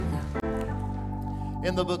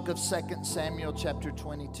in the book of 2 Samuel chapter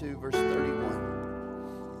 22, verse 31.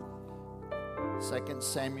 2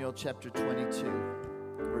 Samuel chapter 22,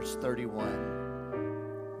 verse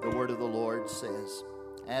 31. The word of the Lord says,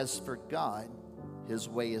 "As for God, his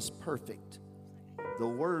way is perfect. The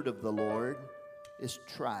word of the Lord is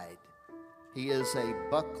tried. He is a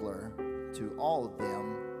buckler to all of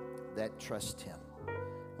them that trust him."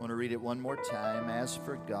 I want to read it one more time. "As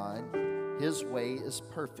for God, his way is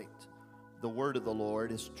perfect. The word of the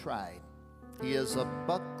Lord is tried. He is a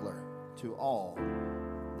buckler to all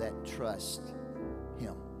that trust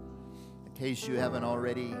him." In case you haven't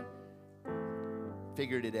already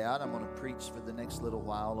figured it out, I'm going to preach for the next little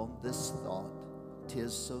while on this thought: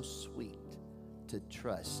 'Tis so sweet to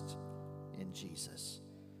trust in Jesus.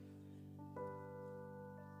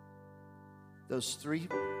 Those three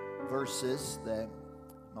verses that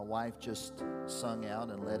my wife just sung out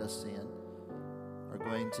and led us in are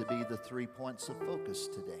going to be the 3 points of focus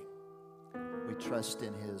today. We trust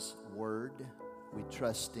in his word. We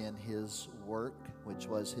trust in his work, which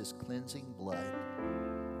was his cleansing blood.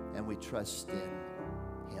 And we trust in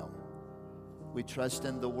him. We trust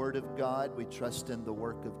in the word of God. We trust in the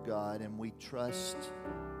work of God. And we trust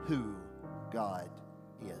who God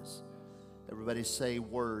is. Everybody say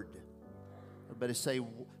word. Everybody say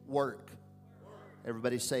work.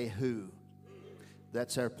 Everybody say who.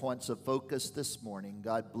 That's our points of focus this morning.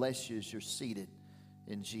 God bless you as you're seated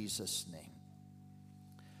in Jesus' name.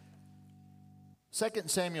 2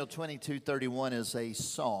 Samuel 22:31 is a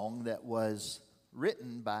song that was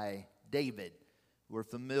written by David. We're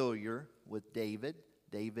familiar with David.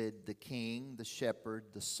 David, the king, the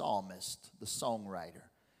shepherd, the psalmist, the songwriter.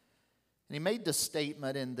 And he made the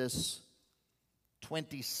statement in this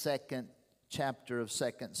 22nd chapter of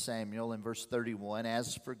 2 Samuel in verse 31,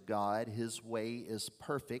 "As for God, his way is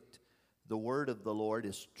perfect. The word of the Lord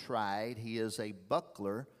is tried. He is a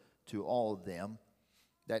buckler to all of them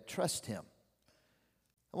that trust him."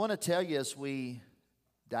 I want to tell you as we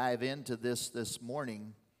dive into this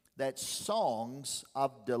morning that songs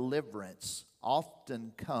of deliverance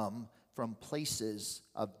often come from places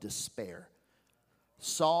of despair.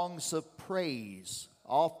 Songs of praise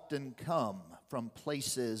often come from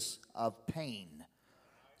places of pain.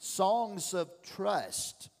 Songs of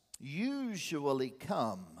trust usually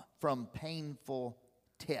come from painful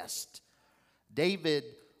tests.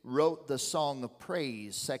 David wrote the song of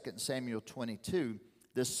praise, 2 Samuel 22,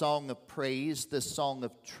 this song of praise, this song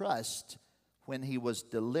of trust when he was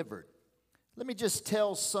delivered. Let me just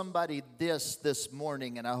tell somebody this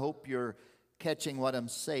morning, and I hope you're catching what I'm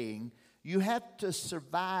saying. You have to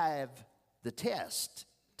survive the test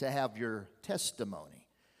to have your testimony.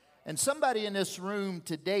 And somebody in this room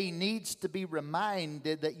today needs to be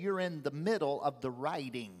reminded that you're in the middle of the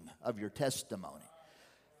writing of your testimony.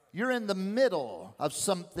 You're in the middle of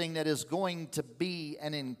something that is going to be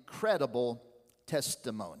an incredible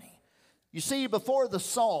testimony. You see, before the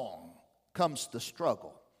song comes the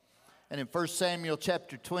struggle. And in 1 Samuel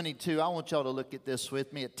chapter 22, I want y'all to look at this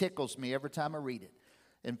with me. It tickles me every time I read it.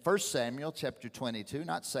 In 1 Samuel chapter 22,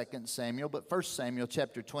 not 2 Samuel, but 1 Samuel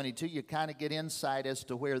chapter 22, you kind of get insight as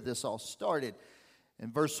to where this all started.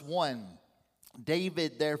 In verse 1,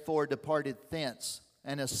 "David therefore departed thence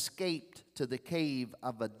and escaped to the cave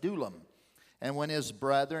of Adullam. And when his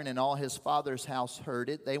brethren and all his father's house heard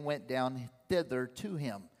it, they went down thither to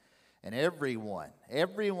him. And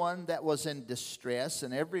everyone that was in distress,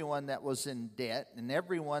 and everyone that was in debt, and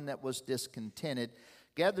everyone that was discontented,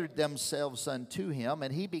 gathered themselves unto him,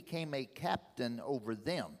 and he became a captain over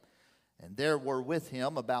them. And there were with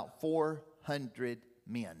him about 400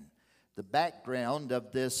 men. The background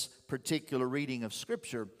of this particular reading of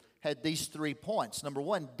Scripture had these 3 points. Number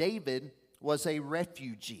one, David was a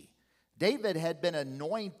refugee. David had been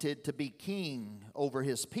anointed to be king over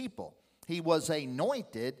his people. He was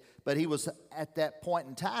anointed, but he was at that point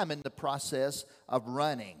in time in the process of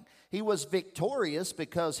running. He was victorious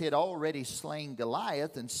because he had already slain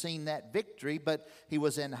Goliath and seen that victory, but he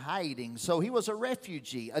was in hiding. So he was a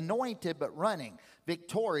refugee, anointed but running,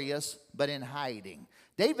 victorious but in hiding.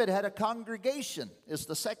 David had a congregation, is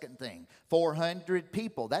the second thing. 400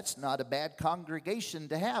 people. That's not a bad congregation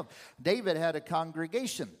to have. David had a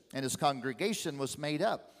congregation, and his congregation was made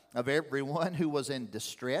up of everyone who was in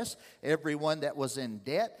distress, everyone that was in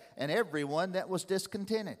debt, and everyone that was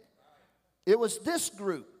discontented. It was this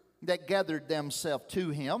group that gathered themselves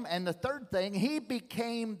to him. And the third thing, he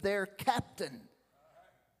became their captain.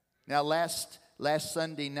 Now, last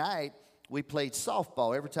Sunday night, we played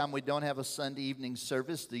softball. Every time we don't have a Sunday evening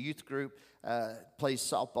service, the youth group plays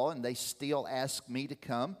softball, and they still ask me to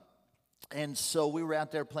come. And so we were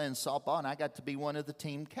out there playing softball, and I got to be one of the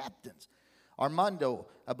team captains. Armando,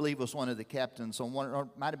 I believe, was one of the captains on one, or it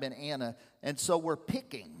might have been Anna. And so we're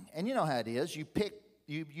picking. And you know how it is. You pick,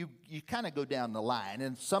 you kind of go down the line.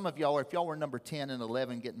 And some of y'all, if y'all were number 10 and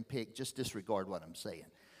 11 getting picked, just disregard what I'm saying.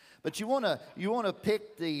 But you want to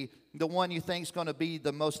pick the one you think is going to be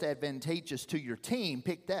the most advantageous to your team.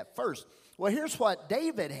 Pick that first. Well, here's what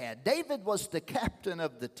David had. David was the captain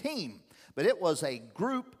of the team, but it was a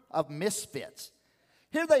group of misfits.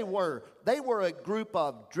 Here they were. They were a group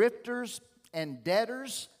of drifters and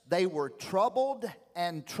debtors. They were troubled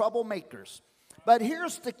and troublemakers. But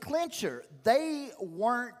here's the clincher. They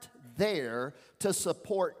weren't there to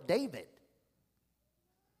support David.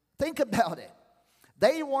 Think about it.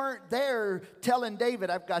 They weren't there telling David,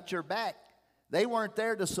 I've got your back. They weren't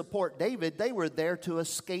there to support David. They were there to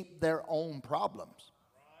escape their own problems.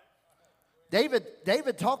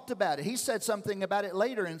 David talked about it. He said something about it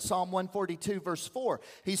later in Psalm 142, verse 4.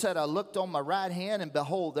 He said, I looked on my right hand, and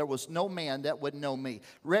behold, there was no man that would know me.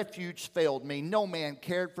 Refuge failed me. No man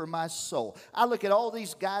cared for my soul. I look at all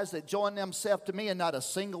these guys that joined themselves to me, and not a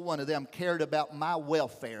single one of them cared about my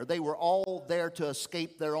welfare. They were all there to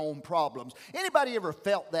escape their own problems. Anybody ever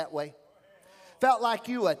felt that way? Felt like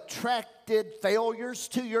you attracted failures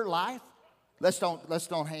to your life? Let's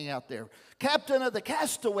don't hang out there. Captain of the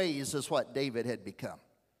castaways is what David had become.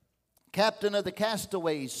 Captain of the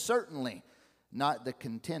castaways, certainly not the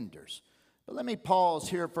contenders. But let me pause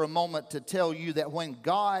here for a moment to tell you that when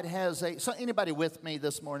God has anybody with me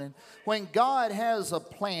this morning? When God has a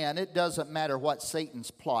plan, it doesn't matter what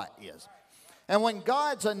Satan's plot is. And when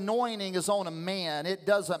God's anointing is on a man, it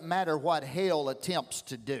doesn't matter what hell attempts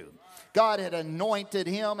to do. God had anointed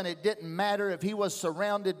him, and it didn't matter if he was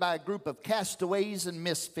surrounded by a group of castaways and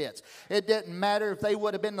misfits. It didn't matter if they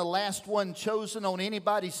would have been the last one chosen on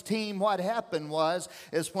anybody's team. What happened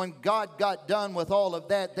is when God got done with all of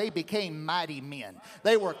that, they became mighty men.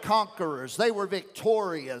 They were conquerors. They were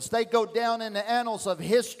victorious. They go down in the annals of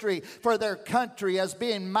history for their country as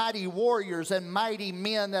being mighty warriors and mighty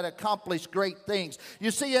men that accomplished great things.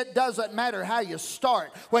 You see, it doesn't matter how you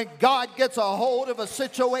start. When God gets a hold of a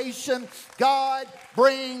situation, God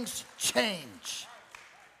brings change.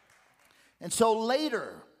 And so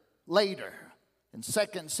later, in 2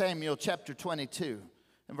 Samuel chapter 22,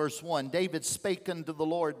 and verse 1, David spake unto the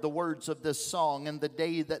Lord the words of this song in the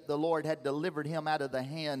day that the Lord had delivered him out of the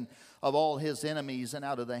hand of all his enemies and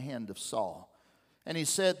out of the hand of Saul. And he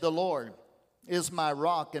said, the Lord is my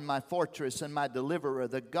rock and my fortress and my deliverer,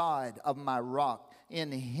 the God of my rock. In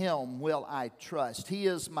him will I trust. He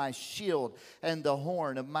is my shield and the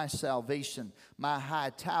horn of my salvation, my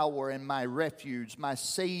high tower and my refuge, my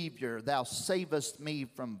Savior. Thou savest me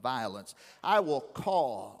from violence. I will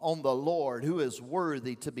call on the Lord, who is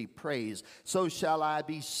worthy to be praised. So shall I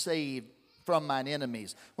be saved from mine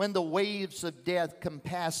enemies. When the waves of death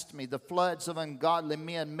compassed me, the floods of ungodly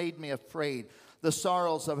men made me afraid. The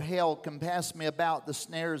sorrows of hell compassed me about. The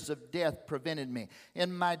snares of death prevented me.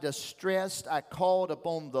 In my distress I called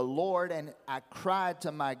upon the Lord, and I cried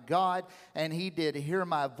to my God, and he did hear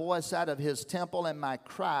my voice out of his temple, and my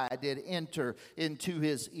cry did enter into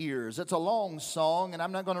his ears. It's a long song, and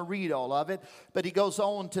I'm not going to read all of it, but he goes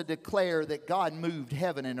on to declare that God moved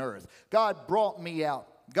heaven and earth. God brought me out.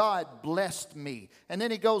 God blessed me. And then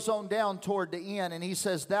he goes on down toward the end, and he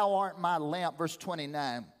says, thou art my lamp, verse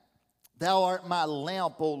 29. Thou art my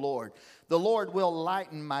lamp, O Lord. The Lord will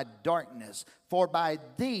lighten my darkness. For by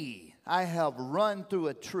thee I have run through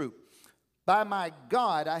a troop. By my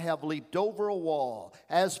God I have leaped over a wall.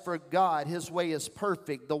 As for God, his way is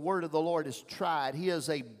perfect. The word of the Lord is tried. He is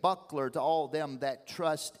a buckler to all them that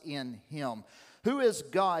trust in him. Who is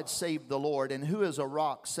God save the Lord? And who is a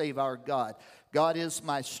rock save our God? God is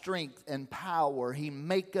my strength and power. He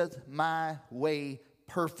maketh my way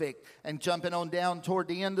perfect. And jumping on down toward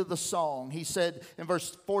the end of the song, he said in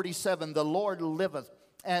verse 47, the Lord liveth,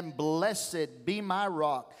 and blessed be my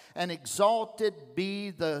rock, and exalted be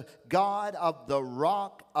the God of the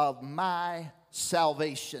rock of my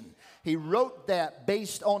salvation. He wrote that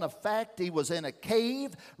based on a fact. He was in a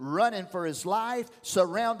cave running for his life,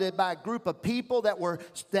 surrounded by a group of people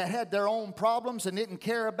that had their own problems and didn't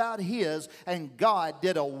care about his. And God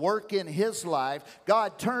did a work in his life.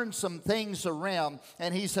 God turned some things around,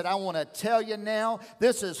 and he said, I want to tell you now,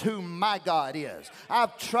 this is who my God is.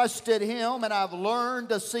 I've trusted him, and I've learned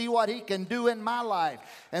to see what he can do in my life.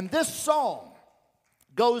 And this song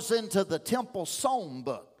goes into the temple song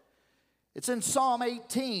book. It's in Psalm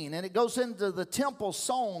 18, and it goes into the temple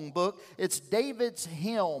song book. It's David's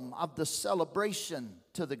hymn of the celebration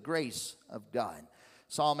to the grace of God.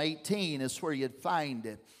 Psalm 18 is where you'd find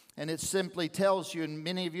it. And it simply tells you, and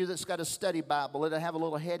many of you that's got a study Bible, it'll have a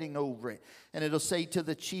little heading over it. And it'll say, to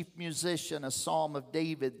the chief musician, a psalm of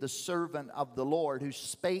David, the servant of the Lord, who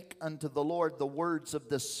spake unto the Lord the words of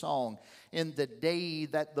this song, in the day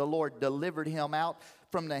that the Lord delivered him out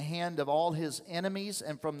from the hand of all his enemies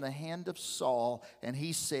and from the hand of Saul. And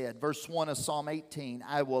he said, verse 1 of Psalm 18,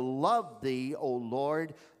 I will love thee, O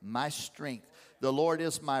Lord, my strength. The Lord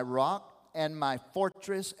is my rock and my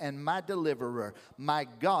fortress and my deliverer, my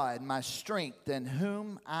God, my strength, in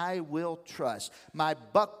whom I will trust, my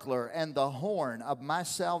buckler and the horn of my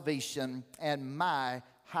salvation and my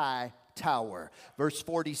high tower. Verse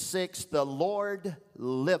 46, the Lord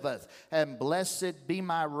liveth, and blessed be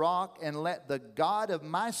my rock, and let the God of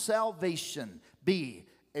my salvation be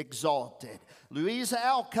exalted. Louisa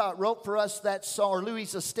Alcott wrote for us that song, or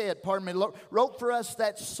Louisa Stead, pardon me, wrote for us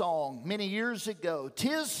that song many years ago.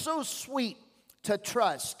 'Tis so sweet to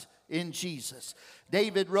trust in Jesus.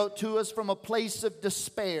 David wrote to us from a place of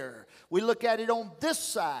despair. We look at it on this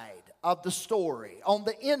side of the story, on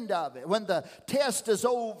the end of it, when the test is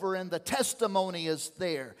over and the testimony is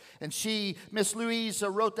there. And Miss Louisa,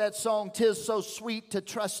 wrote that song, 'Tis so sweet to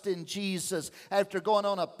trust in Jesus, after going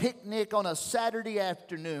on a picnic on a Saturday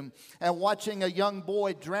afternoon and watching a young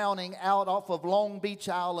boy drowning out off of Long Beach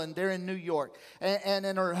Island there in New York.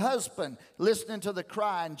 And her husband listening to the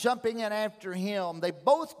cry and jumping in after him. They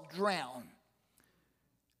both drowned.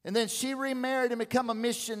 And then she remarried and became a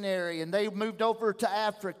missionary, and they moved over to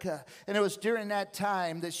Africa. And it was during that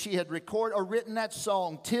time that she had recorded or written that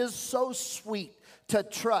song, 'Tis so sweet to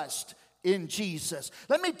trust in Jesus.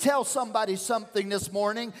 Let me tell somebody something this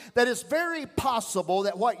morning, that it's very possible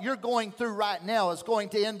that what you're going through right now is going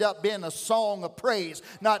to end up being a song of praise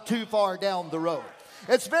not too far down the road.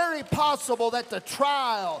 It's very possible that the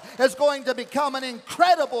trial is going to become an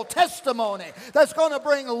incredible testimony that's going to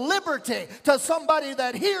bring liberty to somebody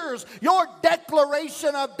that hears your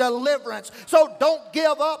declaration of deliverance. So don't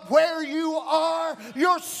give up where you are.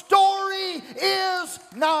 Your story is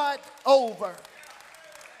not over.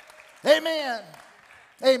 Amen.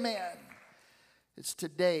 Amen. It's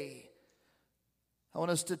today. I want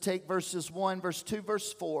us to take verses 1, verse 2,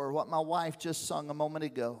 verse 4, what my wife just sung a moment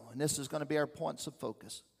ago. And this is going to be our points of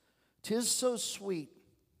focus. 'Tis so sweet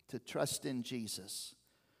to trust in Jesus.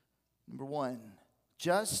 Number 1,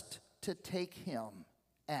 just to take him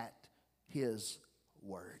at his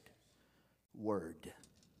word. Word.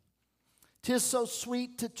 'Tis so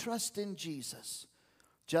sweet to trust in Jesus,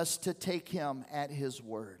 just to take him at his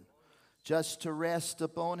word, just to rest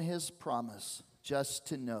upon his promise, just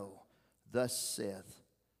to know, thus saith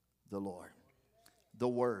the Lord. The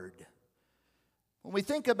Word. When we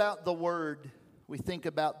think about the Word, we think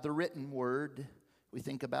about the written Word. We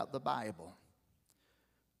think about the Bible.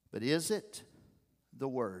 But is it the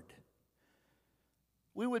Word?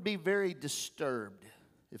 We would be very disturbed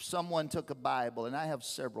if someone took a Bible, and I have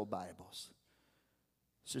several Bibles.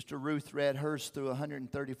 Sister Ruth read hers through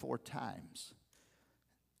 134 times.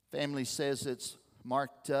 Family says it's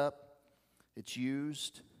marked up, it's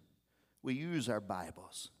used. We use our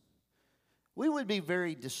Bibles. We would be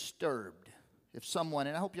very disturbed if someone,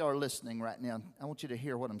 and I hope y'all are listening right now. I want you to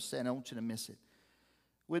hear what I'm saying. I don't want you to miss it.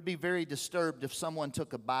 We'd be very disturbed if someone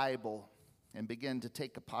took a Bible and began to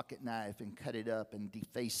take a pocket knife and cut it up and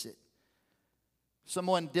deface it.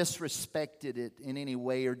 Someone disrespected it in any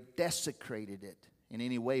way or desecrated it in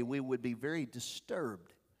any way. We would be very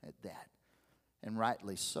disturbed at that, and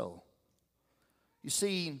rightly so. You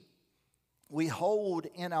see, we hold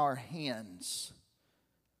in our hands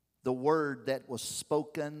the word that was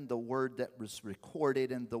spoken, the word that was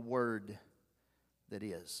recorded, and the word that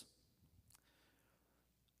is.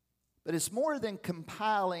 But it's more than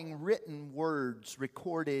compiling written words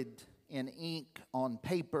recorded in ink on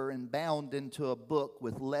paper and bound into a book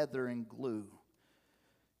with leather and glue.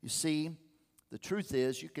 You see, the truth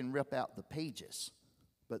is you can rip out the pages,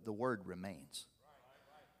 but the word remains.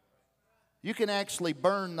 You can actually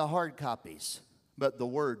burn the hard copies, but the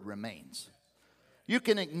word remains. You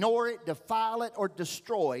can ignore it, defile it, or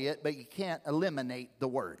destroy it, but you can't eliminate the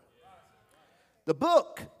word. The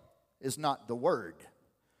book is not the word.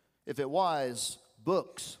 If it was,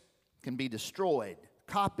 books can be destroyed.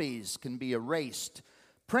 Copies can be erased.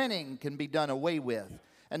 Printing can be done away with.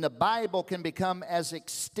 And the Bible can become as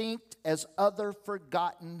extinct as other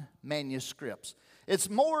forgotten manuscripts. It's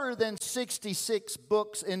more than 66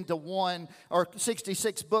 books into one, or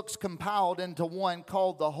 66 books compiled into one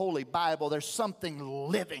called the Holy Bible. There's something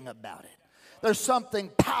living about it. There's something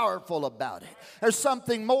powerful about it. There's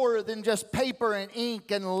something more than just paper and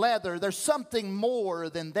ink and leather. There's something more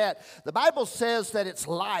than that. The Bible says that it's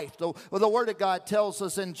life. The Word of God tells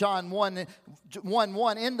us in John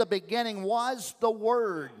 1:1, in the beginning was the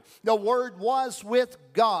Word. The Word was with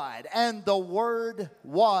God, and the Word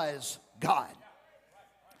was God.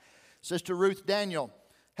 Sister Ruth Daniel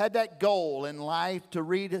had that goal in life to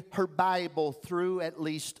read her Bible through at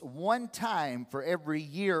least one time for every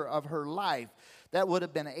year of her life. That would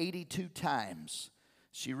have been 82 times.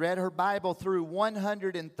 She read her Bible through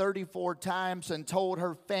 134 times and told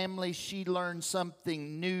her family she learned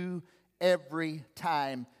something new every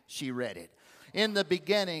time she read it. In the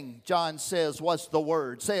beginning, John says, was the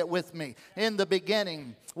Word. Say it with me. In the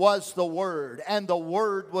beginning was the Word, and the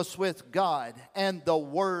Word was with God, and the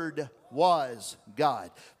Word was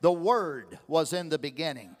God. The Word was in the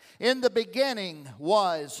beginning. In the beginning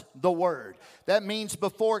was the Word. That means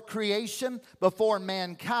before creation, before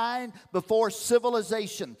mankind, before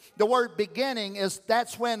civilization. The word beginning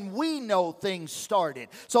that's when we know things started.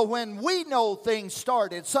 So when we know things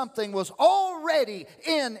started, something was already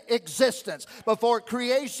in existence. Before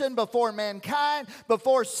creation, before mankind,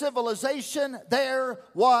 before civilization, there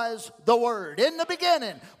was the Word. In the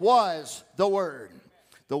beginning was the Word.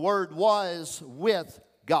 The Word was with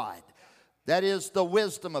God. That is the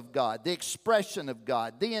wisdom of God, the expression of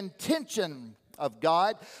God, the intention of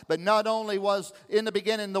God. But not only was in the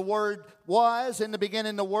beginning the Word was, in the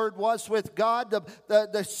beginning the Word was with God.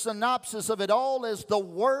 The synopsis of it all is the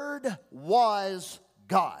Word was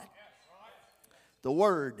God. The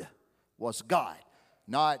Word was God.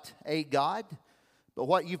 Not a God, but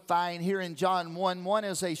what you find here in John 1:1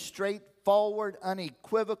 is a straightforward,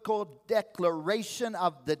 unequivocal declaration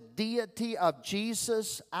of the deity of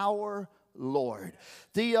Jesus, our Lord.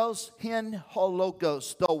 Theos hin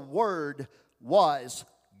hologos, the Word was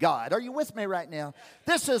God. Are you with me right now?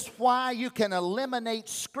 This is why you can eliminate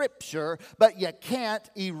Scripture, but you can't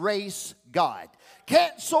erase God.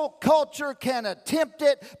 Cancel culture can attempt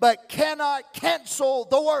it, but cannot cancel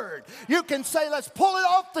the Word. You can say, let's pull it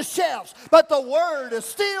off the shelves, but the Word is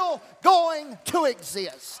still going to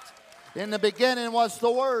exist. In the beginning was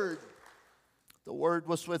the Word. The Word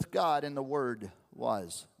was with God, and the Word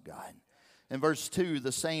was God. In verse 2,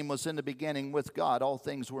 the same was in the beginning with God. All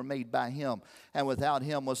things were made by Him, and without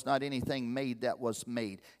Him was not anything made that was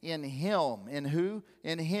made. In Him, in who?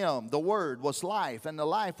 In Him, the Word was life, and the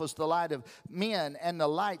life was the light of men, and the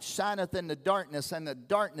light shineth in the darkness, and the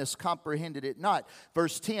darkness comprehended it not.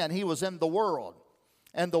 Verse 10, He was in the world,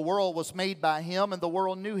 and the world was made by Him, and the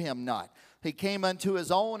world knew Him not. He came unto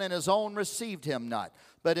His own, and His own received Him not.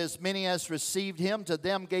 But as many as received Him, to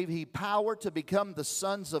them gave He power to become the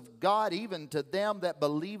sons of God, even to them that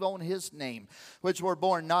believe on His name, which were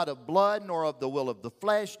born not of blood, nor of the will of the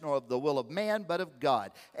flesh, nor of the will of man, but of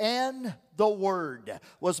God. And the Word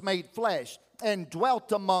was made flesh and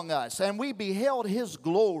dwelt among us, and we beheld His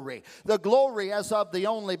glory, the glory as of the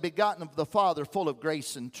only begotten of the Father, full of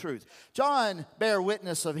grace and truth. John bare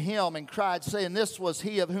witness of Him and cried, saying, this was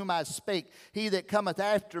He of whom I spake. He that cometh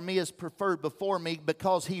after me is preferred before me,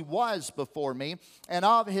 because He was before me. And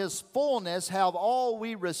of His fullness have all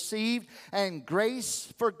we received, and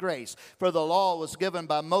grace for grace. For the law was given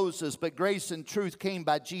by Moses, but grace and truth came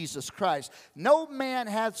by Jesus Christ. No man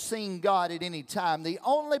hath seen God at any time. The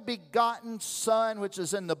only begotten Son, which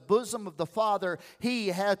is in the bosom of the Father, He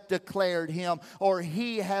hath declared Him, or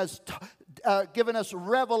He has given us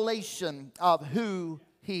revelation of who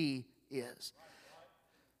He is.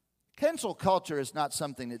 Cancel culture is not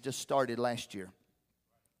something that just started last year.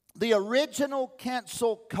 The original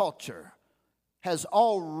cancel culture has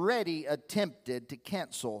already attempted to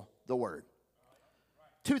cancel the Word.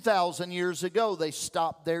 2,000 years ago, they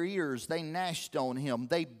stopped their ears. They gnashed on Him.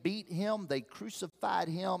 They beat Him. They crucified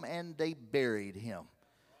Him. And they buried Him.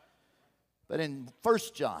 But in 1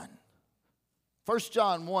 John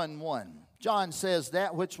 1:1, John says,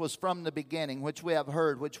 that which was from the beginning, which we have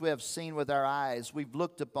heard, which we have seen with our eyes, we've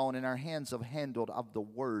looked upon, and our hands have handled of the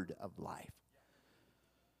Word of life.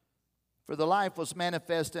 For the life was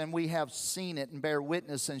manifest, and we have seen it, and bear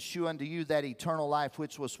witness, and shew unto you that eternal life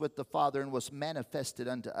which was with the Father, and was manifested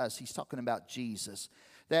unto us. He's talking about Jesus.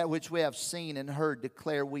 That which we have seen and heard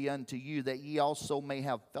declare we unto you, that ye also may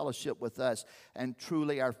have fellowship with us. And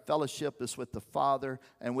truly our fellowship is with the Father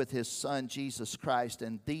and with His Son Jesus Christ.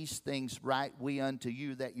 And these things write we unto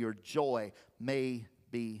you, that your joy may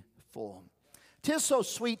be full. 'Tis so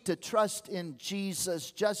sweet to trust in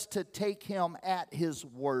Jesus, just to take Him at His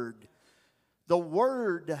word. The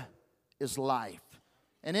Word is life,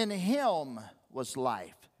 and in Him was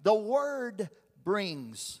life. The Word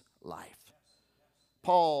brings life.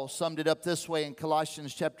 Paul summed it up this way in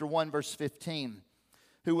Colossians chapter 1, verse 15.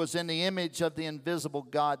 Who was in the image of the invisible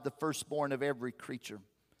God, the firstborn of every creature.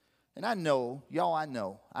 And I know,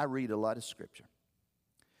 I read a lot of Scripture.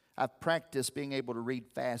 I've practiced being able to read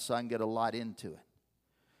fast so I can get a lot into it.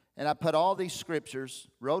 And I put all these Scriptures,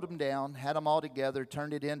 wrote them down, had them all together,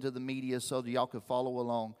 turned it into the media so that y'all could follow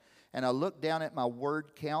along. And I looked down at my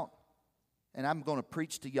word count, and I'm going to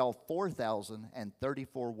preach to y'all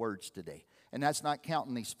 4,034 words today. And that's not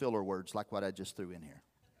counting these filler words like what I just threw in here.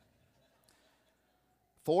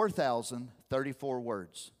 4,034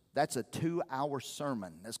 words. That's a 2-hour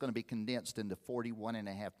sermon that's going to be condensed into 41 and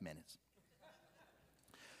a half minutes.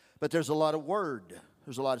 But there's a lot of word.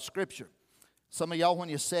 There's a lot of Scripture. Some of y'all, when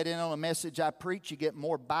you sit in on a message I preach, you get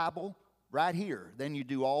more Bible right here than you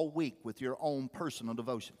do all week with your own personal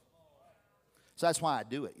devotion. So that's why I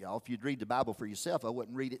do it, y'all. If you'd read the Bible for yourself, I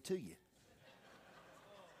wouldn't read it to you.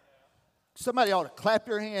 Somebody ought to clap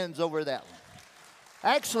your hands over that one.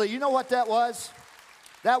 Actually, you know what that was?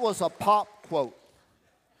 That was a pop quote.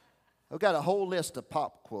 I've got a whole list of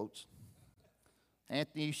pop quotes.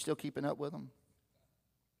 Anthony, you still keeping up with them?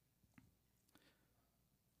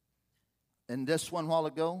 And this one a while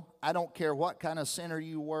ago, I don't care what kind of sinner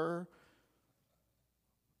you were,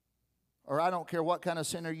 or I don't care what kind of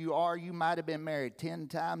sinner you are, you might have been married 10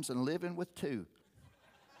 times and living with 2.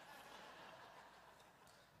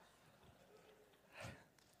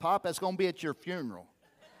 Pop, that's going to be at your funeral.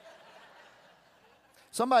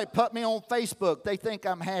 Somebody put me on Facebook. They think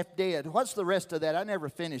I'm half dead. What's the rest of that? I never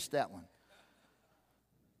finished that one.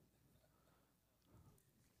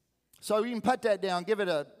 So you can put that down. Give it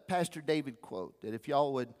a Pastor David quote that if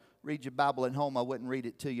y'all would read your Bible at home, I wouldn't read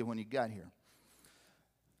it to you when you got here.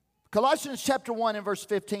 Colossians chapter 1 and verse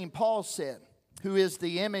 15, Paul said, who is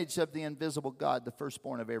the image of the invisible God, the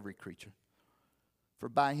firstborn of every creature. For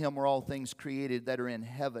by him were all things created that are in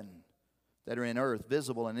heaven, that are in earth,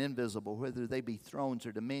 visible and invisible, whether they be thrones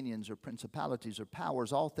or dominions or principalities or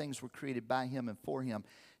powers. All things were created by him and for him.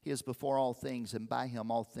 He is before all things, and by him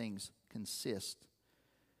all things consist.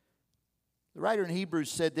 The writer in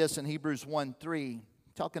Hebrews said this in Hebrews 1:3,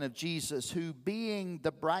 talking of Jesus, who being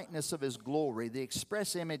the brightness of his glory, the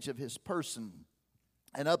express image of his person,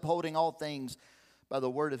 and upholding all things by the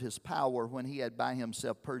word of his power, when he had by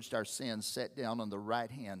himself purged our sins, sat down on the right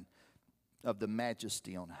hand of the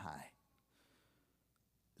majesty on high.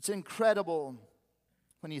 It's incredible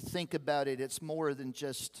when you think about it. It's more than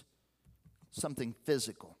just something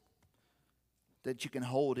physical that you can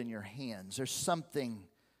hold in your hands. There's something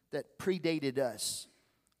that predated us.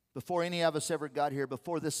 Before any of us ever got here,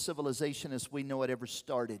 before this civilization as we know it ever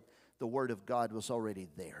started, the Word of God was already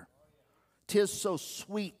there. 'Tis so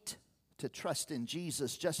sweet to trust in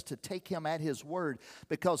Jesus, just to take him at his word,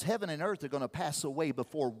 because heaven and earth are going to pass away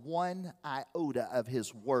before one iota of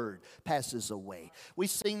his word passes away. We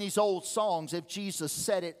sing these old songs, if Jesus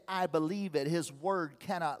said it, I believe it. His word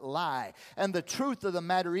cannot lie. And the truth of the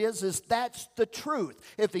matter is that's the truth.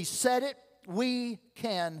 If he said it, we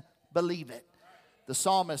can believe it. The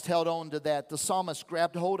psalmist held on to that. The psalmist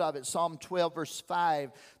grabbed hold of it. Psalm 12, verse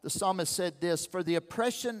 5. The psalmist said this, for the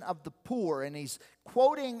oppression of the poor, and he's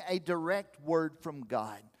quoting a direct word from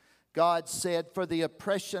God. God said, for the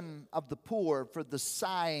oppression of the poor, for the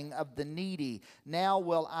sighing of the needy, now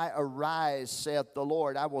will I arise, saith the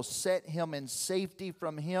Lord. I will set him in safety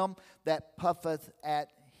from him that puffeth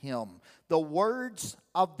at him. The words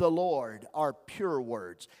of the Lord are pure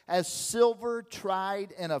words, as silver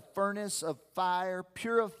tried in a furnace of fire,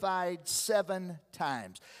 purified 7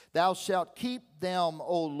 times. Thou shalt keep them,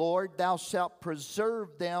 O Lord. Thou shalt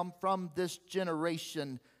preserve them from this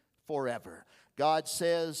generation forever. God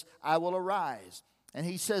says, I will arise. And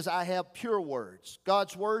he says, I have pure words.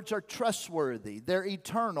 God's words are trustworthy. They're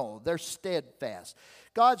eternal. They're steadfast.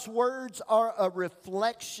 God's words are a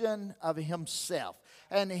reflection of himself.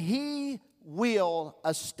 And he will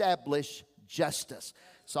establish justice.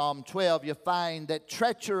 Psalm 12, you find that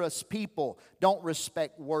treacherous people don't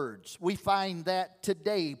respect words. We find that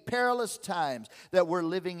today, perilous times that we're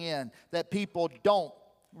living in, that people don't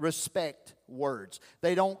respect words.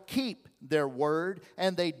 They don't keep their word,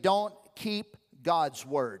 and they don't keep God's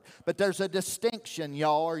word. But there's a distinction,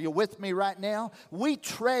 y'all. Are you with me right now? We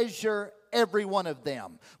treasure every one of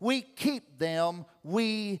them. We keep them.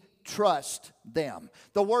 We trust them.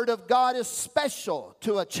 The Word of God is special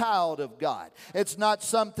to a child of God. It's not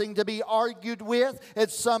something to be argued with.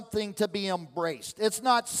 It's something to be embraced. It's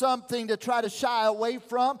not something to try to shy away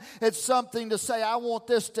from. It's something to say, I want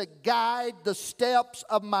this to guide the steps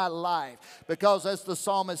of my life. Because as the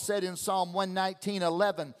psalmist said in Psalm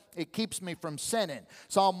 119:11, it keeps me from sinning.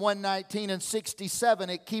 Psalm 119:67,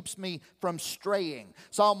 it keeps me from straying.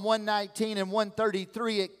 Psalm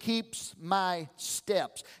 119:133, it keeps my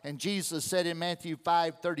steps. And Jesus said in Matthew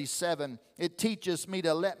 5:37, it teaches me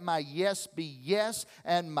to let my yes be yes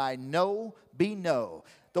and my no be no.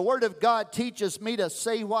 The Word of God teaches me to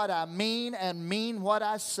say what I mean and mean what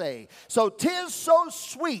I say. So 'tis so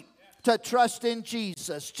sweet to trust in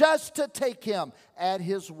Jesus, just to take Him at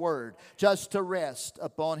His word, just to rest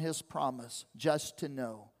upon His promise, just to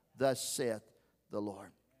know, thus saith the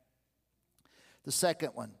Lord. The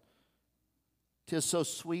second one, 'tis so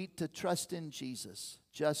sweet to trust in Jesus,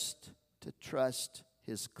 just to trust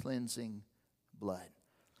His cleansing blood.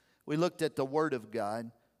 We looked at the Word of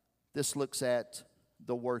God. This looks at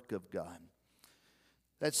the work of God.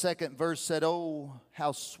 That second verse said, oh,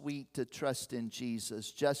 how sweet to trust in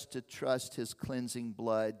Jesus, just to trust His cleansing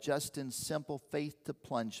blood, just in simple faith to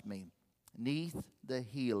plunge me 'neath the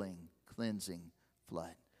healing, cleansing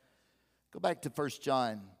flood. Go back to 1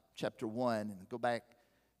 John chapter 1 and go back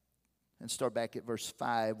and start back at verse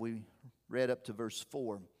 5. We read up to verse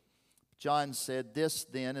 4. John said, this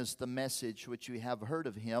then is the message which you have heard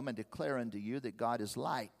of Him and declare unto you that God is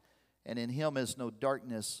light, and in Him is no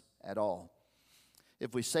darkness at all.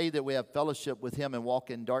 If we say that we have fellowship with Him and walk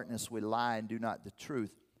in darkness, we lie and do not the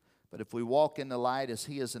truth. But if we walk in the light as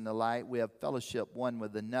He is in the light, we have fellowship one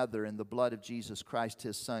with another, and the blood of Jesus Christ,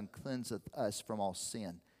 His Son, cleanseth us from all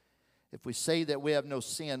sin. If we say that we have no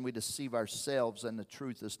sin, we deceive ourselves, and the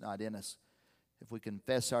truth is not in us. If we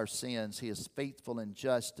confess our sins, He is faithful and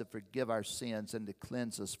just to forgive our sins and to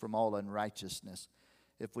cleanse us from all unrighteousness.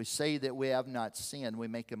 If we say that we have not sinned, we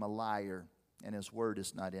make Him a liar, and His word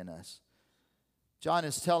is not in us. John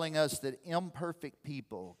is telling us that imperfect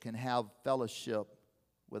people can have fellowship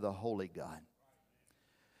with a holy God.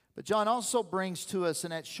 But John also brings to us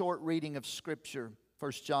in that short reading of Scripture,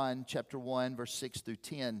 1 John chapter 1, verse 6 through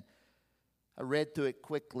 10. I read through it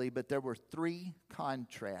quickly, but there were three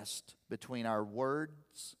contrasts between our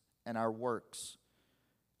words and our works.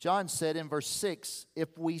 John said in verse 6,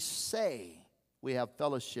 if we say we have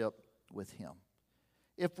fellowship with Him,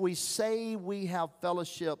 if we say we have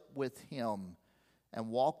fellowship with Him, and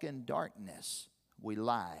walk in darkness, we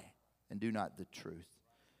lie and do not the truth.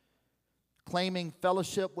 Claiming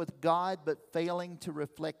fellowship with God but failing to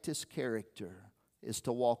reflect His character is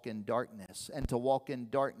to walk in darkness. And to walk in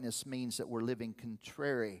darkness means that we're living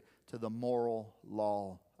contrary to the moral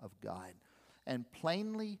law of God. And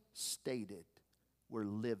plainly stated, we're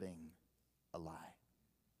living a lie.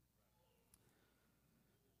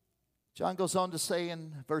 John goes on to say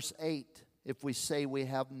in verse 8, if we say we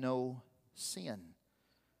have no sin.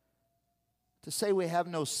 To say we have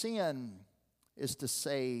no sin is to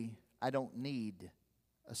say, I don't need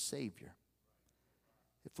a Savior.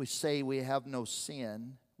 If we say we have no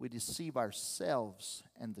sin, we deceive ourselves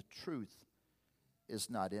and the truth is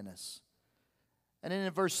not in us. And then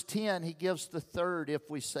in verse 10, he gives the third if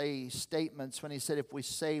we say statements when he said, if we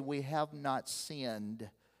say we have not sinned,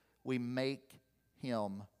 we make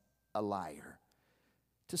Him a liar.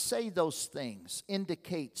 To say those things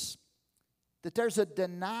indicates that there's a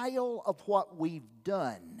denial of what we've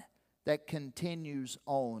done that continues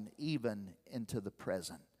on even into the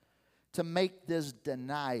present. To make this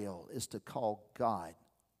denial is to call God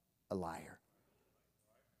a liar.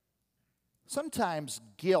 Sometimes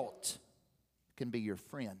guilt can be your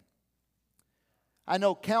friend. I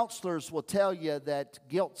know counselors will tell you that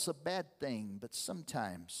guilt's a bad thing, but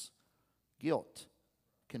sometimes guilt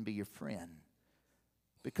can be your friend.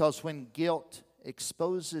 Because when guilt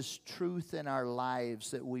exposes truth in our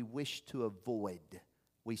lives that we wish to avoid,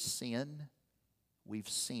 we've sinned.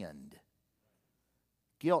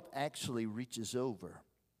 Guilt actually reaches over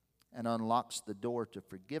and unlocks the door to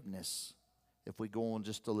forgiveness if we go on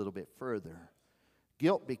just a little bit further.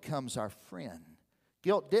 Guilt becomes our friend.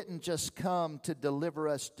 Guilt didn't just come to deliver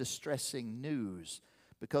us distressing news,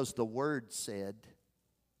 because the Word said,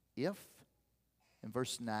 if, in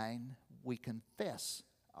verse 9, we confess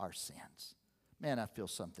our sins. Man, I feel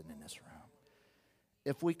something in this room.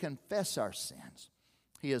 If we confess our sins,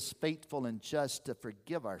 He is faithful and just to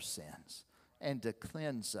forgive our sins and to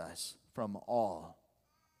cleanse us from all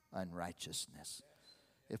unrighteousness.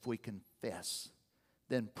 If we confess,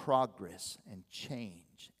 then progress and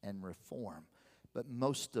change and reform, but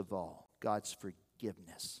most of all, God's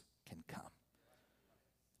forgiveness can come.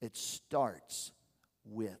 It starts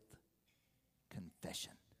with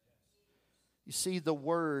confession. You see, the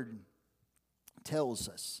Word tells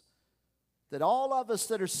us that all of us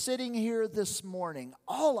that are sitting here this morning,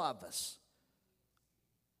 all of us,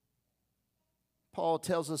 Paul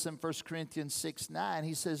tells us in 1 Corinthians 6:9,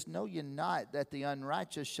 he says, "Know ye not that the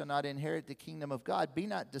unrighteous shall not inherit the kingdom of God? Be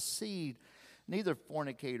not deceived, neither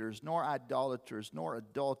fornicators, nor idolaters, nor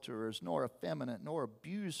adulterers, nor effeminate, nor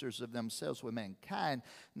abusers of themselves with mankind,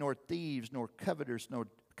 nor thieves, nor covetous, nor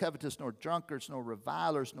drunkards, nor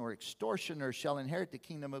revilers, nor extortioners shall inherit the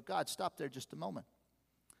kingdom of God." Stop there just a moment.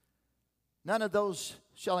 None of those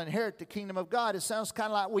shall inherit the kingdom of God. It sounds kind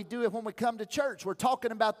of like we do it when we come to church. We're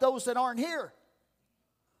talking about those that aren't here.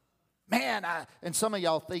 Man, and some of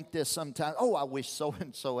y'all think this sometimes. Oh, I wish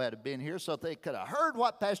so-and-so had been here so they could have heard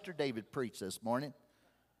what Pastor David preached this morning.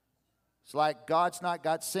 It's like God's not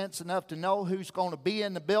got sense enough to know who's going to be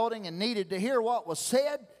in the building and needed to hear what was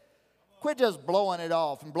said. Quit just blowing it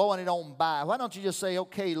off and blowing it on by. Why don't you just say,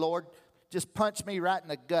 "Okay, Lord, just punch me right in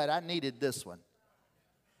the gut. I needed this one."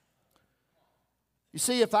 You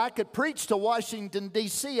see, if I could preach to Washington,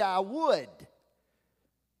 D.C., I would.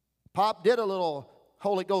 Pop did a little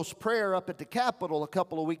Holy Ghost prayer up at the Capitol a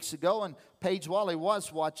couple of weeks ago, and Paige Wally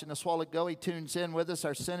was watching us a while ago. He tunes in with us,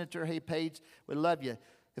 our senator. Hey, Paige, we love you.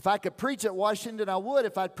 If I could preach at Washington, I would.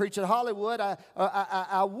 If I'd preach at Hollywood,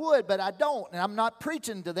 I would, but I don't. And I'm not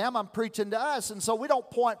preaching to them. I'm preaching to us. And so we don't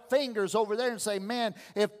point fingers over there and say, "Man,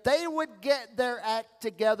 if they would get their act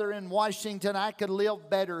together in Washington, I could live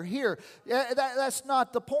better here." That's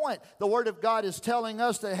not the point. The Word of God is telling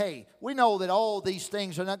us that, hey, we know that all these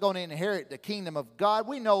things are not going to inherit the kingdom of God.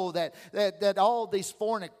 We know that all these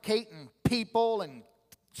fornicating people and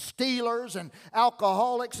stealers and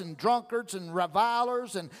alcoholics and drunkards and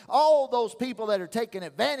revilers and all those people that are taking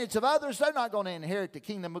advantage of others, they're not going to inherit the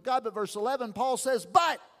kingdom of God. But verse 11, Paul says,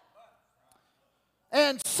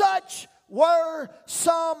 and such were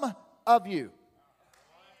some of you.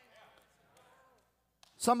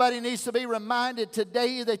 Somebody needs to be reminded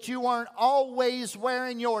today that you weren't always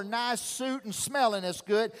wearing your nice suit and smelling as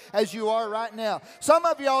good as you are right now. Some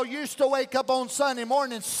of y'all used to wake up on Sunday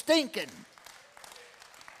morning stinking.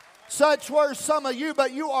 Such were some of you,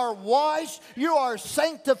 but you are washed, you are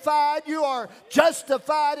sanctified, you are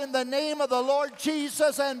justified in the name of the Lord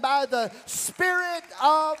Jesus and by the Spirit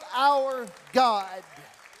of our God.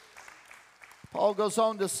 Paul goes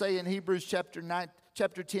on to say in Hebrews chapter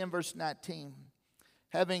 10, verse 19,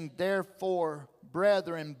 "Having therefore,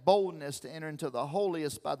 brethren, boldness to enter into the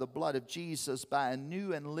holiest by the blood of Jesus, by a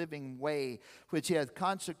new and living way, which he hath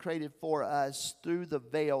consecrated for us through the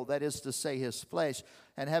veil, that is to say, his flesh,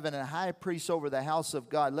 and having a high priest over the house of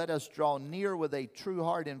God, let us draw near with a true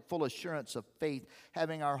heart and full assurance of faith,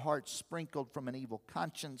 having our hearts sprinkled from an evil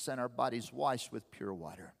conscience and our bodies washed with pure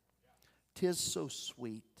water." 'Tis so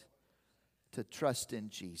sweet to trust in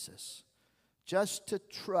Jesus, just to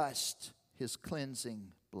trust his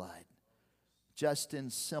cleansing blood, just in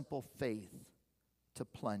simple faith to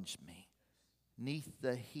plunge me 'neath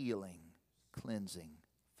the healing, cleansing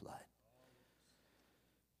flood.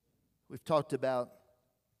 We've talked about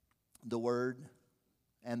the Word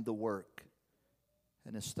and the work.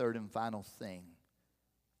 And this third and final thing,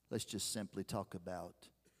 let's just simply talk about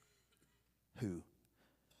who.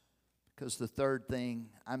 Because the third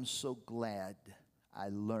thing, I'm so glad I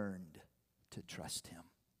learned to trust him.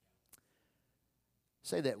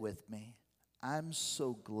 Say that with me. I'm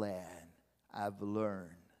so glad I've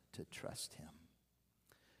learned to trust him.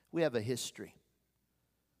 We have a history.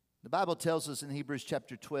 The Bible tells us in Hebrews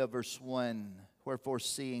chapter 12, verse 1, "Wherefore,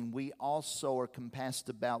 seeing we also are compassed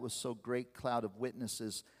about with so great cloud of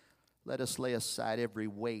witnesses, let us lay aside every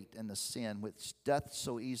weight and the sin which doth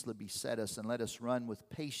so easily beset us, and let us run with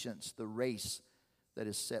patience the race that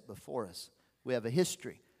is set before us." We have a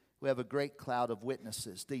history. We have a great cloud of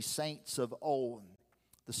witnesses. These saints of old,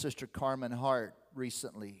 the Sister Carmen Hart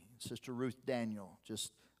recently, Sister Ruth Daniel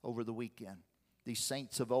just over the weekend. These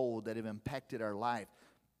saints of old that have impacted our life.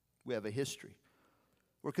 We have a history.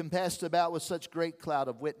 We're compassed about with such great cloud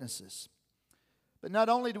of witnesses. But not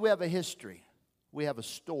only do we have a history, we have a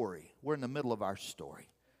story. We're in the middle of our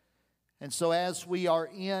story. And so as we are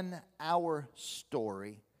in our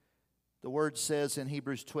story, the word says in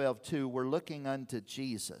Hebrews 12:2, we're looking unto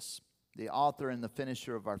Jesus, the author and the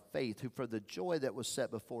finisher of our faith, who for the joy that was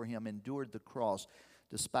set before him endured the cross,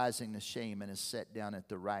 despising the shame, and is set down at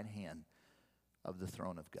the right hand of the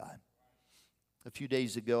throne of God. A few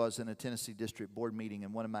days ago, I was in a Tennessee District Board meeting,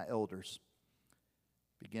 and one of my elders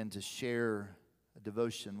began to share a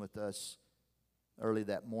devotion with us early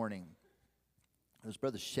that morning. It was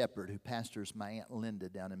Brother Shepherd, who pastors my Aunt Linda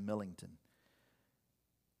down in Millington.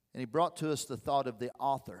 And he brought to us the thought of the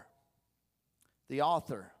author. The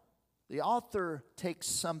author. The author takes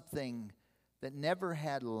something that never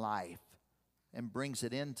had life and brings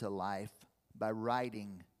it into life by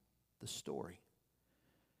writing the story.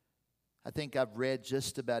 I think I've read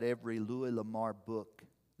just about every Louis L'Amour book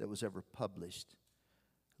that was ever published.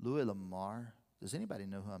 Louis L'Amour, does anybody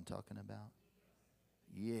know who I'm talking about?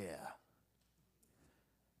 Yeah.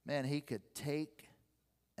 Man, he could take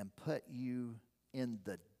and put you in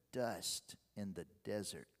the dust in the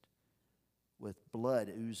desert with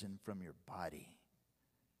blood oozing from your body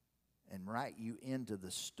and write you into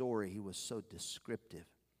the story. He was so descriptive.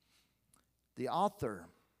 The author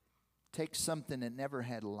takes something that never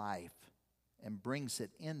had life and brings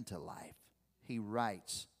it into life. He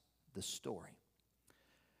writes the story.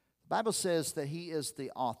 The Bible says that he is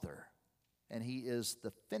the author and he is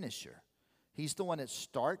the finisher. He's the one that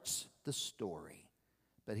starts the story,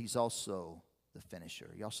 but he's also the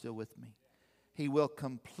finisher. Y'all still with me? He will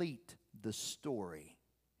complete the story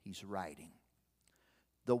he's writing.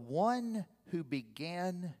 The one who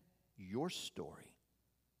began your story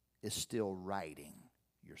is still writing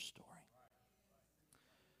your story.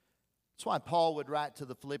 That's why Paul would write to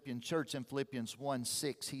the Philippian church in Philippians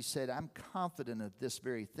 1:6. He said, I'm confident of this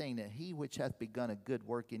very thing, that he which hath begun a good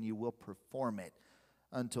work in you will perform it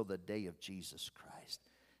until the day of Jesus Christ.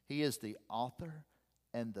 He is the author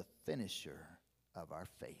and the finisher of our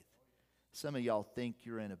faith. Some of y'all think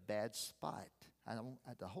you're in a bad spot.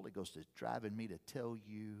 The Holy Ghost is driving me to tell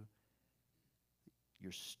you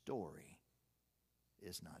your story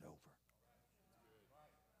is not over.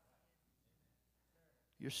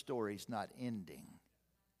 Your story's not ending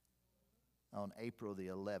on April the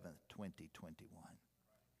 11th, 2021.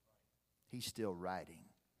 He's still writing.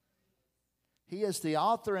 He is the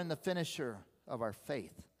author and the finisher of our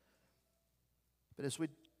faith. But as we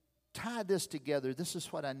tie this together, this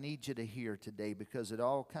is what I need you to hear today, because it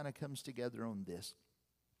all kind of comes together on this.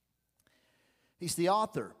 He's the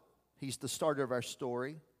author. He's the starter of our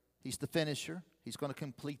story. He's the finisher. He's going to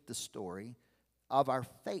complete the story of our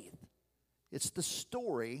faith. It's the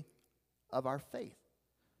story of our faith.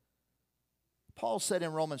 Paul said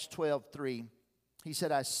in Romans 12:3, he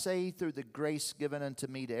said, I say through the grace given unto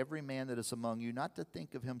me to every man that is among you, not to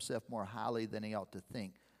think of himself more highly than he ought to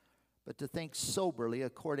think, but to think soberly,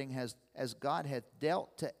 according as God hath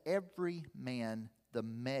dealt to every man the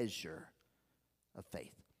measure of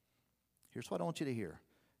faith. Here's what I want you to hear.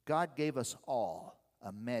 God gave us all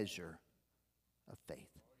a measure of faith.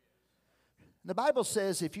 And the Bible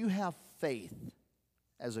says if you have faith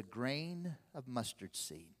as a grain of mustard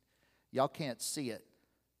seed, y'all can't see it.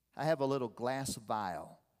 I have a little glass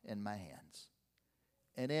vial in my hands,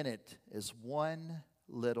 and in it is one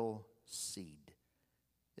little seed.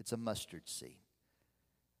 It's a mustard seed.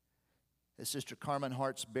 At Sister Carmen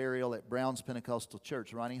Hart's burial at Brown's Pentecostal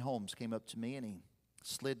Church, Ronnie Holmes came up to me and he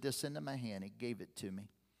slid this into my hand. He gave it to me.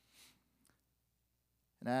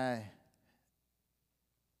 And I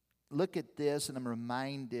look at this and I'm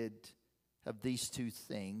reminded of these two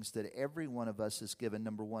things, that every one of us is given,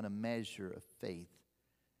 number one, a measure of faith.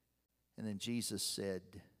 And then Jesus said,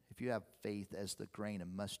 if you have faith as the grain of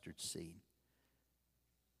mustard seed,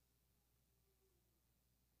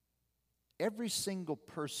 every single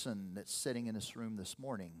person that's sitting in this room this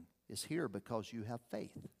morning is here because you have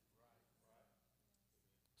faith.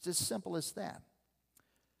 It's as simple as that.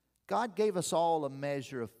 God gave us all a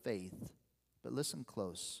measure of faith, but listen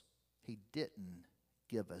close. He didn't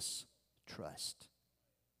give us trust.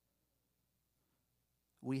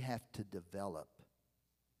 We have to develop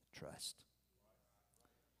trust.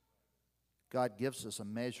 God gives us a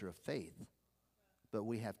measure of faith, but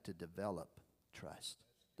we have to develop trust.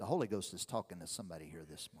 The Holy Ghost is talking to somebody here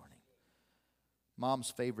this morning.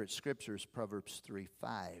 Mom's favorite scripture is Proverbs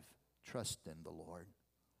 3:5. Trust in the Lord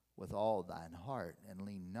with all thine heart and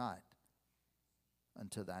lean not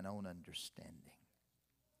unto thine own understanding.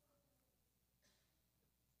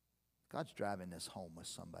 God's driving this home with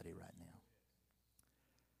somebody right now.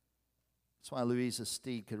 That's why Louisa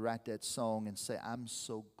Steed could write that song and say, I'm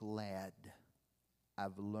so glad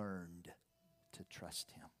I've learned to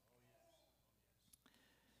trust him.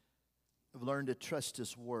 I've learned to trust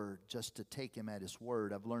his word, just to take him at his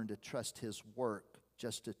word. I've learned to trust his work,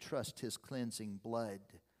 just to trust his cleansing blood.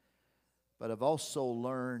 But I've also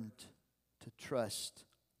learned to trust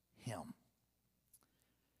him.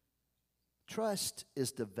 Trust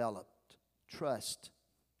is developed. Trust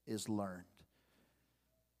is learned.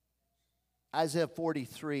 Isaiah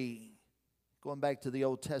 43, going back to the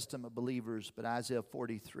Old Testament believers, but Isaiah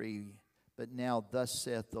 43, but now thus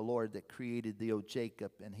saith the Lord that created thee, O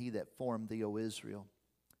Jacob, and he that formed thee, O Israel,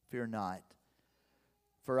 fear not,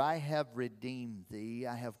 For I have redeemed thee.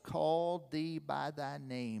 I have called thee by thy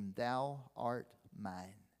name. Thou art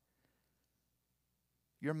mine.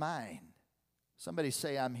 You're mine. Somebody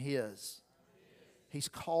say, I'm His. He's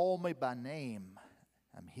called me by name.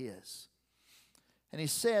 I'm His. And He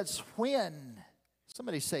says, when,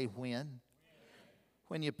 somebody say when.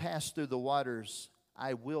 When you pass through the waters,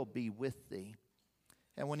 I will be with thee.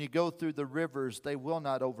 And when you go through the rivers, they will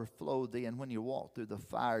not overflow thee. And when you walk through the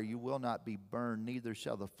fire, you will not be burned, neither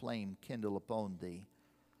shall the flame kindle upon thee.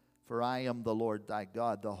 For I am the Lord thy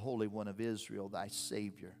God, the Holy One of Israel, thy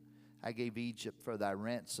Savior. I gave Egypt for thy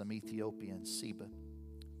ransom, Ethiopia and Seba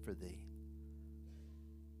for thee.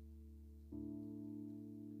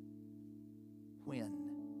 When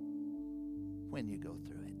you go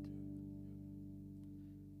through it.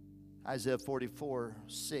 Isaiah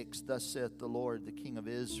 44:6, thus saith the Lord, the King of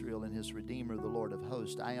Israel and His Redeemer, the Lord of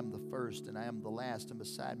hosts. I am the first and I am the last, and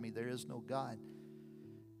beside me there is no God.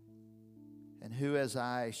 And who as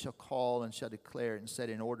I shall call and shall declare it and set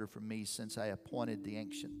in order for me, since I appointed the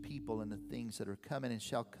ancient people and the things that are coming and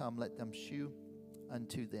shall come, let them shew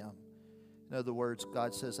unto them. In other words,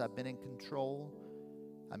 God says, I've been in control.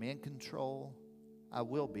 I'm in control. I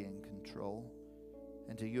will be in control.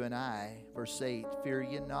 And to you and I, verse 8, fear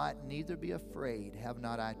ye not, neither be afraid. Have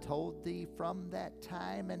not I told thee from that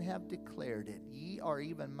time and have declared it? Ye are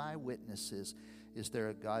even my witnesses. Is there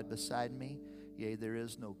a God beside me? Yea, there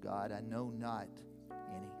is no God. I know not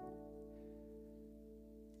any.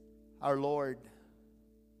 Our Lord,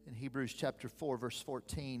 in Hebrews chapter 4, verse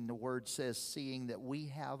 14, the word says, seeing that we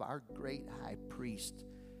have our great high priest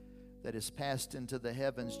that is passed into the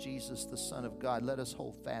heavens, Jesus, the Son of God, let us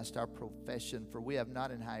hold fast our profession. For we have not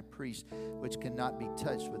an high priest which cannot be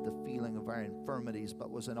touched with the feeling of our infirmities, but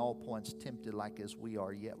was in all points tempted like as we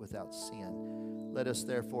are, yet without sin. Let us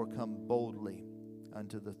therefore come boldly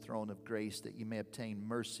unto the throne of grace, that ye may obtain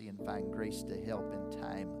mercy and find grace to help in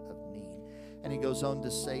time of need. And he goes on to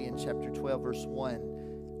say in chapter 12, verse 1,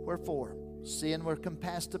 wherefore, seeing we're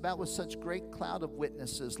compassed about with such great cloud of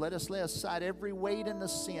witnesses, let us lay aside every weight and the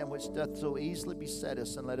sin which doth so easily beset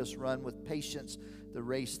us, and let us run with patience the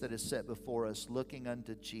race that is set before us, looking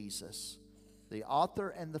unto Jesus, the author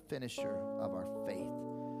and the finisher of our faith,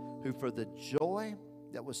 who for the joy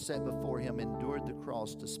that was set before him endured the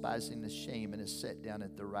cross, despising the shame, and is set down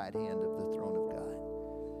at the right hand of the throne of God.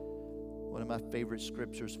 One of my favorite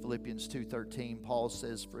scriptures, Philippians 2:13, Paul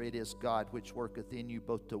says, for it is God which worketh in you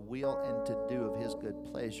both to will and to do of his good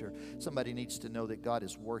pleasure. Somebody needs to know that God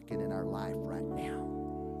is working in our life right now.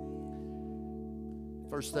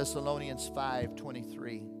 1 Thessalonians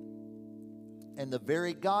 5:23, and the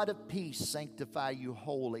very God of peace sanctify you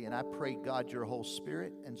wholly. And I pray, God, your whole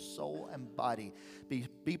spirit and soul and body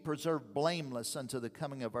be preserved blameless unto the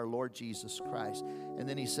coming of our Lord Jesus Christ. And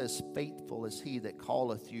then he says, faithful is he that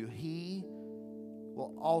calleth you. He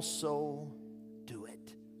will also do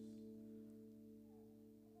it.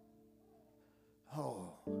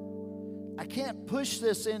 Oh, I can't push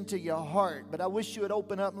this into your heart, but I wish you would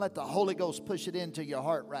open up and let the Holy Ghost push it into your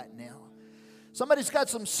heart right now. Somebody's got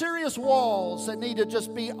some serious walls that need to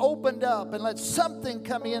just be opened up, and let something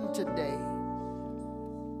come in today.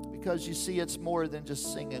 Because you see, it's more than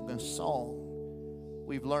just singing a song.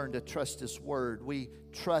 We've learned to trust His Word. We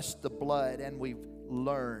trust the blood, and we've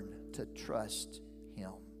learned to trust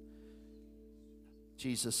Him.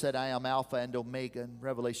 Jesus said, I am Alpha and Omega, in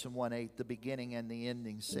Revelation 1:8, the beginning and the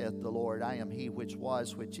ending, saith the Lord. I am He which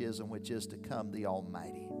was, which is, and which is to come, the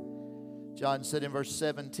Almighty. John said in verse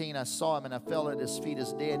 17, I saw Him and I fell at His feet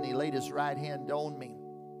as dead, and He laid His right hand on me.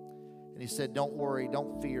 And He said, don't worry,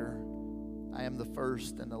 don't fear. I am the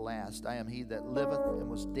first and the last. I am He that liveth and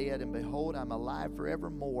was dead, and behold, I'm alive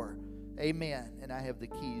forevermore. Amen. And I have the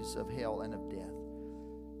keys of hell and of death.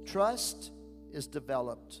 Trust is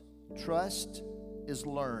developed. Trust is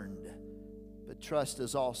learned. But trust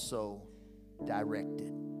is also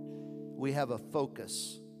directed. We have a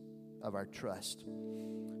focus of our trust.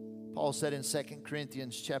 Paul said in 2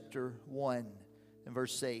 Corinthians chapter 1 and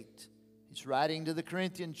verse 8, he's writing to the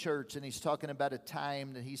Corinthian church, and he's talking about a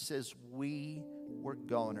time that he says we were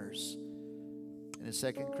goners. And in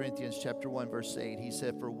 2 Corinthians chapter 1 verse 8, he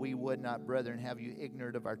said, for we would not, brethren, have you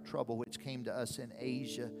ignorant of our trouble which came to us in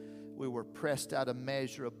Asia. We were pressed out of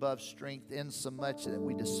measure above strength, insomuch that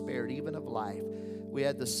we despaired even of life. We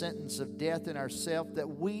had the sentence of death in ourselves, that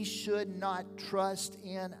we should not trust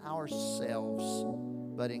in ourselves,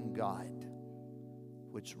 but in God,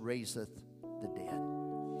 which raiseth the dead.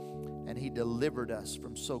 And He delivered us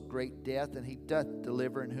from so great death, and He doth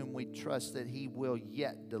deliver, in whom we trust that He will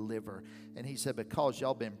yet deliver. And He said, because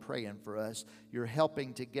y'all been praying for us, you're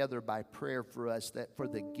helping together by prayer for us, that for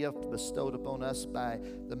the gift bestowed upon us by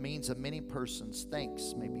the means of many persons,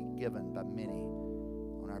 thanks may be given by many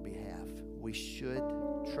on our behalf. We should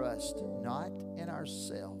trust not in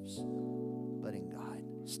ourselves, but in God.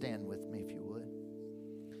 Stand with me if you would.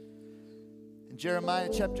 In Jeremiah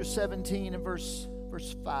chapter 17 and verse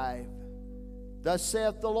 5. Thus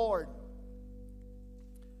saith the Lord.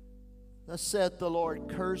 Thus saith the Lord,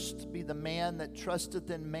 cursed be the man that trusteth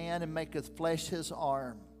in man and maketh flesh his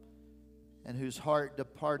arm, and whose heart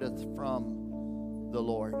departeth from the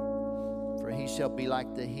Lord. For he shall be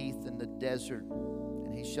like the heath in the desert,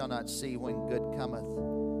 and he shall not see when good cometh,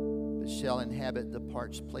 but shall inhabit the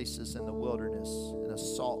parched places in the wilderness, in a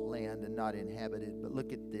salt land and not inhabited. But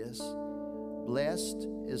look at this. Blessed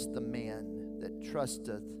is the man that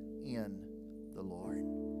trusteth in the Lord,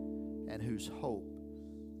 and whose hope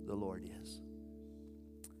the Lord is.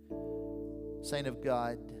 Saint of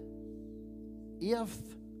God, if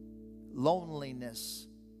loneliness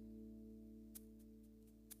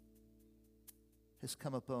has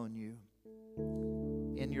come upon you,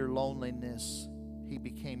 in your loneliness He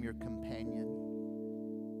became your companion.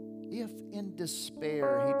 If in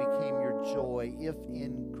despair He became your joy, if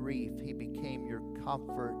in grief He became your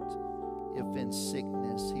comfort, if in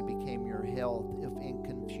sickness He became your health, if in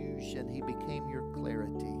confusion He became your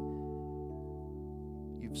clarity,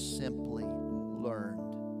 you've simply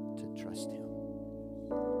learned to trust Him.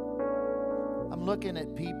 I'm looking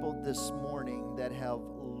at people this morning that have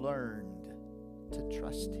learned to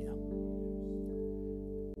trust Him.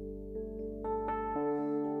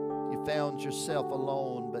 You found yourself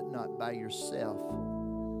alone, but not by yourself.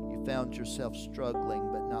 You found yourself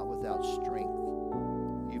struggling, but not without strength.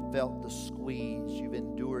 You felt the squeeze. You've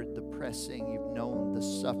endured the pressing. You've known the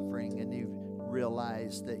suffering, and you've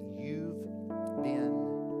realized that you've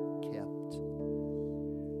been kept.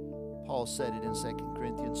 Paul said it in 2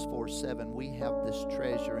 Corinthians 4:7. We have this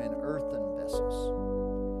treasure in earthen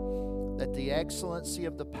vessels, that the excellency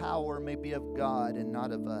of the power may be of God and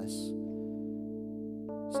not of us.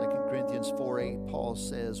 2 Corinthians 4:8, Paul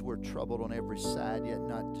says, we're troubled on every side, yet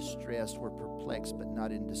not distressed. We're perplexed, but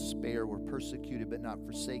not in despair. We're persecuted, but not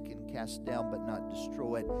forsaken. Cast down, but not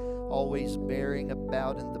destroyed. Always bearing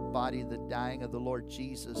about in the body the dying of the Lord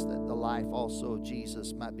Jesus, that the life also of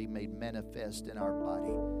Jesus might be made manifest in our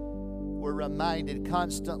body. We're reminded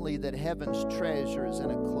constantly that heaven's treasure is in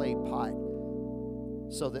a clay pot,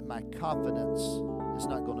 so that my confidence is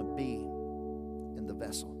not going to be in the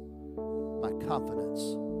vessel. My confidence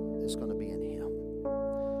is going to be in Him.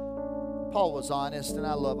 Paul was honest, and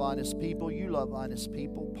I love honest people. You love honest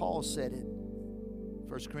people. Paul said it.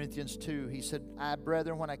 1 Corinthians 2, he said, I,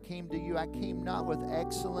 brethren, when I came to you, I came not with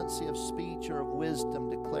excellency of speech or of wisdom,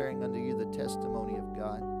 declaring unto you the testimony of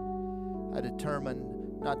God. I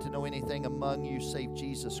determined not to know anything among you save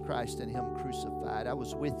Jesus Christ and Him crucified. I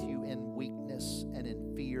was with you in weakness and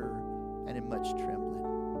in fear and in much trembling.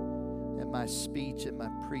 And my speech and my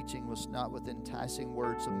preaching was not with enticing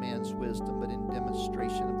words of man's wisdom, but in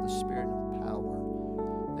demonstration of the Spirit and of power,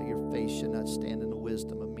 that your faith should not stand in the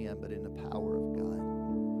wisdom of men, but in the power of God.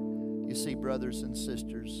 You see, brothers and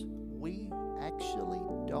sisters, we actually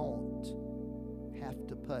don't have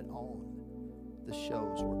to put on the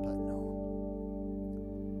shows we're putting on.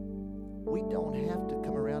 We don't have to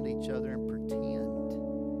come around each other and pretend.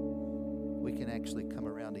 We can actually come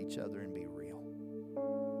around each other and be real.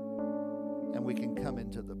 And we can come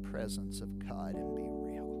into the presence of God and be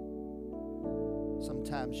real.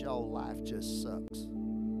 Sometimes y'all, life just sucks.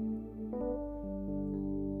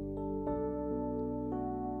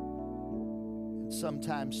 And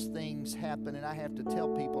sometimes things happen, and I have to tell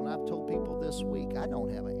people, and I've told people this week, I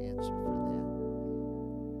don't have an answer for that.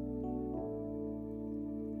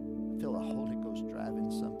 I feel the Holy Ghost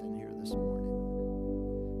driving something here this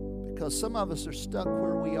morning. Because some of us are stuck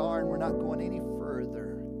where we are, and we're not going any further.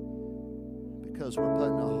 Because we're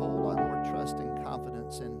putting a whole lot more trust and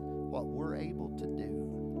confidence in what we're able to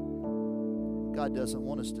do. God doesn't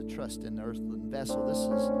want us to trust in the earthen vessel. This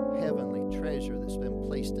is heavenly treasure that's been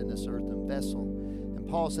placed in this earthen vessel. And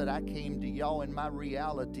Paul said, I came to y'all in my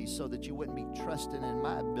reality so that you wouldn't be trusting in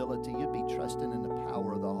my ability. You'd be trusting in the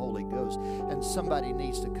power of the Holy Ghost. And somebody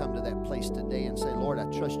needs to come to that place today and say, Lord, I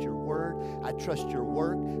trust your word. I trust your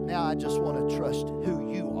work. Now I just want to trust who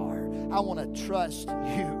you are. I want to trust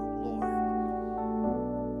you.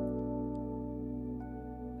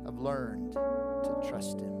 Learned to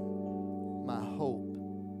trust Him. My hope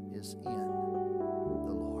is in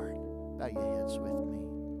the Lord. Bow your heads with me.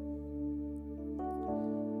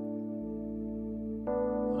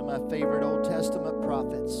 favorite Old Testament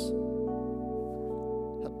prophets,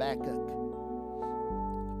 Habakkuk.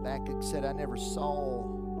 Habakkuk said, I never saw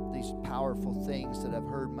these powerful things that I've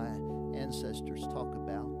heard my ancestors talk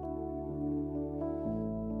about.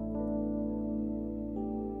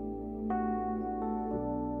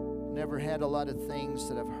 Never had a lot of things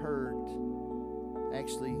that I've heard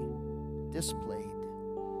actually displayed.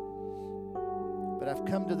 But I've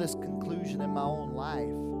come to this conclusion in my own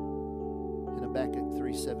life in Habakkuk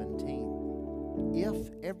 3:17.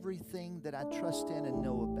 If everything that I trust in and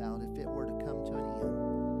know about, if it were to come to an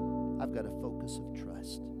end, I've got a focus of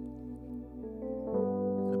trust.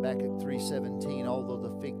 In Habakkuk 3:17, although the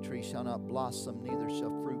fig tree shall not blossom, neither shall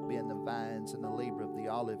fruit be in the vines, and the labor of the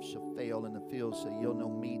olive shall fail, and the fields shall yield no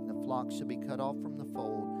meat, and the flock shall be cut off from the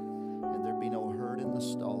fold, and there be no herd in the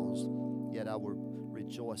stalls, yet I will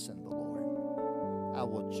rejoice in the Lord. I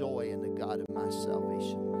will joy in the God of my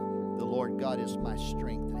salvation. The Lord God is my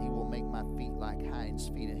strength, and He will make my feet like hinds'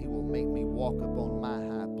 feet, and He will make me walk upon my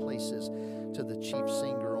high places to the chief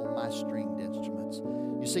singer on my stringed instruments.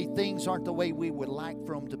 You see, things aren't the way we would like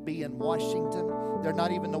for them to be in Washington. They're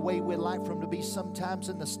not even the way we'd like for them to be sometimes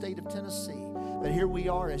in the state of Tennessee. But here we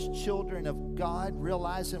are as children of God,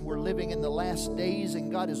 realizing we're living in the last days,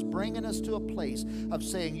 and God is bringing us to a place of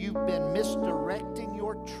saying, you've been misdirecting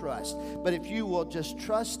your trust. But if you will just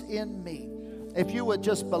trust in me, if you would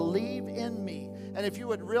just believe in me, and if you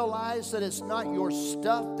would realize that it's not your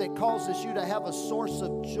stuff that causes you to have a source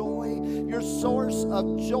of joy, your source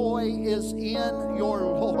of joy is in your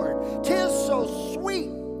Lord. 'Tis so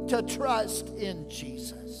sweet to trust in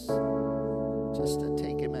Jesus, just to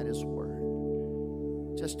take Him at His word,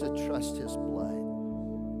 just to trust His blood,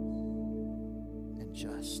 and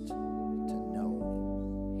just to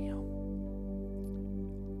know Him.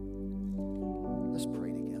 Let's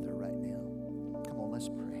pray together right now. Come on, let's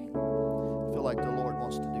pray. I feel like the Lord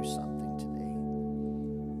wants to do something today.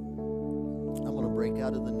 I'm going to break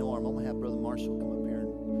out of the norm. I'm going to have Brother Marshall come up here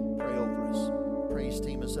and pray over us. Praise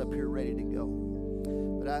team is up here ready to go.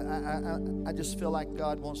 But I just feel like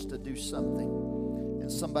God wants to do something in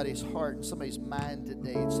somebody's heart and somebody's mind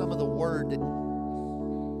today. Some of the word that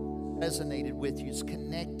resonated with you, it's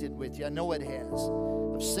connected with you. I know it has.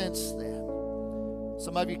 I've sensed that.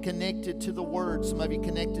 Some of you connected to the word. Some of you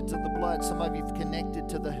connected to the blood. Some of you connected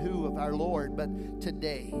to the who of our Lord. But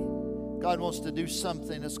today, God wants to do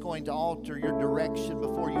something that's going to alter your direction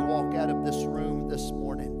before you walk out of this room this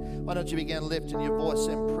morning. Why don't you begin lifting your voice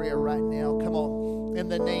in prayer right now? Come on, in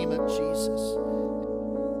the name of Jesus.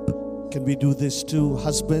 Can we do this too?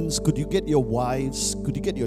 Husbands, could you get your wives, could you get your